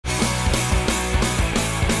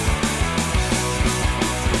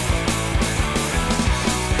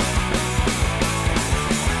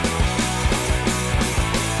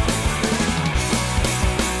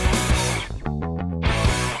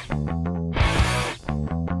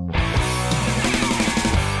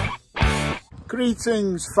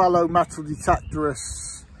Greetings fellow metal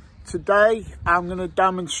detectorists. Today I'm going to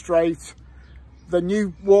demonstrate the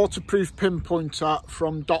new waterproof pinpointer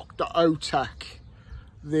from Dr. Otek,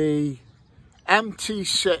 the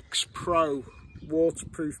MT6 Pro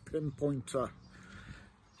waterproof pinpointer.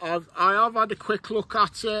 I have had a quick look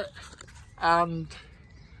at it and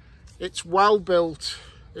it's well built,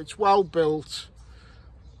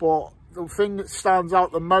 but the thing that stands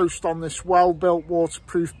out the most on this well-built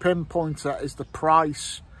waterproof pinpointer is the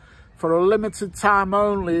price. For a limited time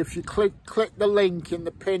only, if you click the link in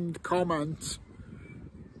the pinned comment,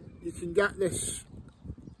 you can get this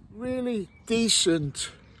really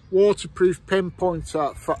decent waterproof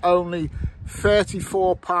pinpointer for only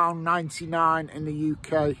 £34.99 in the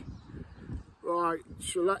UK. Right,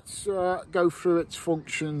 so let's go through its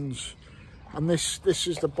functions. And this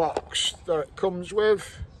is the box that it comes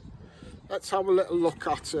with. Let's have a little look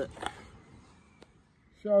at it.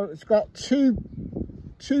 So it's got two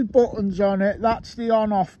buttons on it. That's the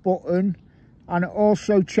on-off button, and it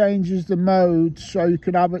also changes the mode, so you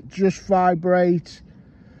can have it just vibrate.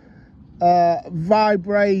 There's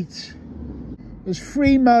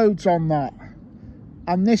 3 modes on that,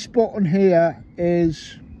 and this button here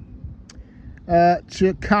is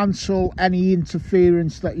to cancel any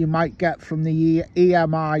interference that you might get from the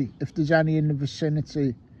EMI if there's any in the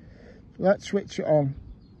vicinity. Let's switch it on.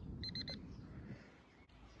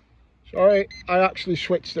 Sorry, I actually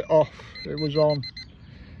switched it off. It was on.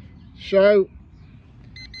 So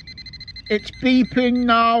it's beeping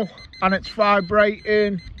now and it's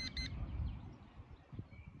vibrating.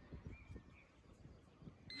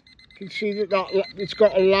 You can see that it's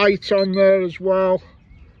got a light on there as well.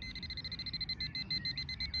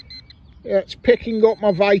 Yeah, it's picking up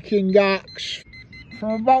my Viking axe.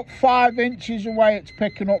 From about 5 inches away, it's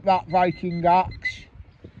picking up that Viking axe.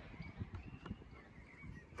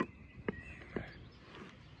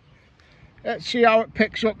 Let's see how it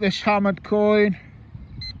picks up this hammered coin.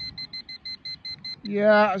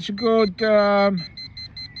 Yeah, it's a good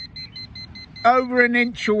over an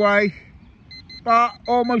inch away, but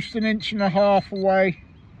almost an inch and a half away.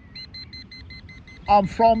 And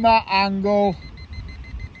from that angle,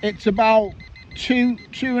 it's about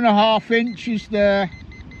 2.5 inches there,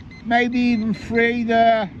 maybe even 3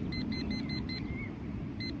 there.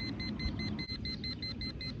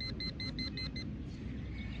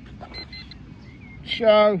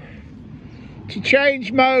 So to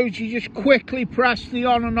change modes, you just quickly press the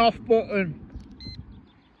on and off button.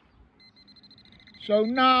 So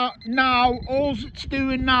now all it's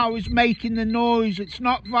doing now is making the noise. It's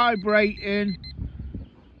not vibrating.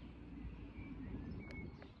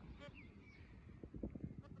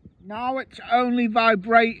 Now it's only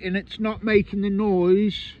vibrating, it's not making the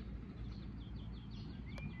noise.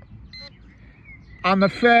 And the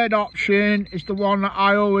third option is the one that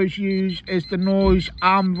I always use, is the noise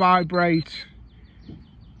and vibrate.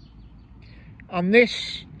 And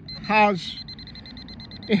this has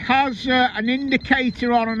an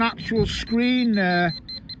indicator on an actual screen there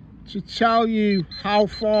to tell you how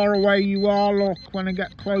far away you are. Look, when I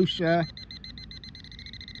get closer,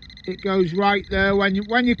 it goes right there. When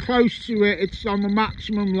you're close to it, it's on the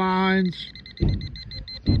maximum lines.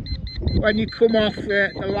 When you come off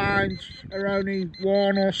it, the lines are only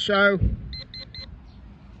 1 or so.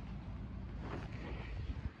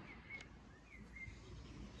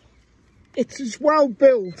 It's as well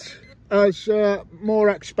built as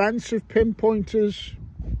more expensive pinpointers,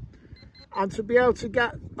 and to be able to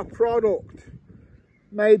get a product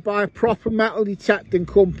made by a proper metal detecting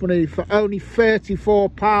company for only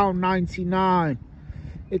 £34.99.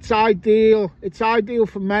 It's ideal. It's ideal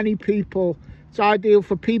for many people. It's ideal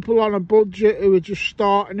for people on a budget who are just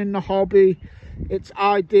starting in the hobby. It's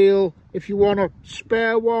ideal if you want a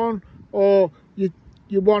spare one, or you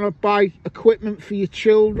want to buy equipment for your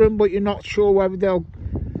children but you're not sure whether they'll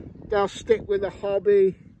stick with the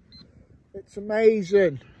hobby. It's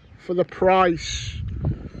amazing for the price.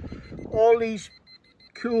 All these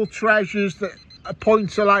cool treasures that a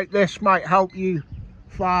pointer like this might help you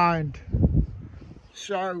find.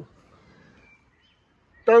 So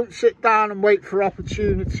don't sit down and wait for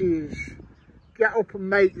opportunities. Get up and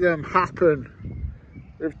make them happen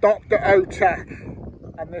with Dr. Otek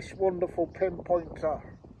and this wonderful pinpointer.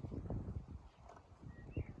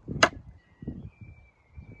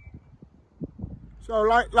 So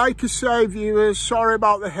like I say, viewers, sorry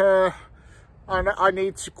about the hair, and I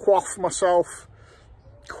need to coif myself.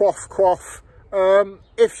 Cough.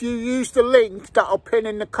 If you use the link that I'll pin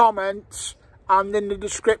in the comments and in the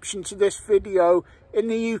description to this video, in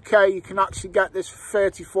the UK you can actually get this for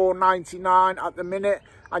 £34.99 at the minute,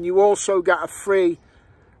 and you also get a free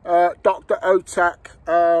Dr.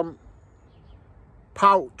 Otek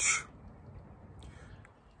pouch.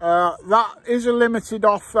 That is a limited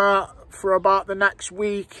offer for about the next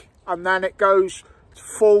week, and then it goes to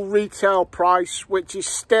full retail price, which is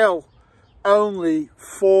still only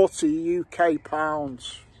 40 UK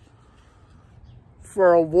pounds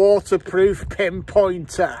for a waterproof pin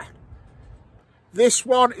pointer. This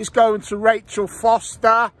one is going to Rachel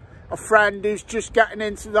Foster, a friend who's just getting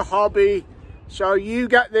into the hobby. So you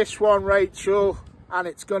get this one, Rachel, and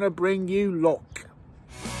it's going to bring you luck.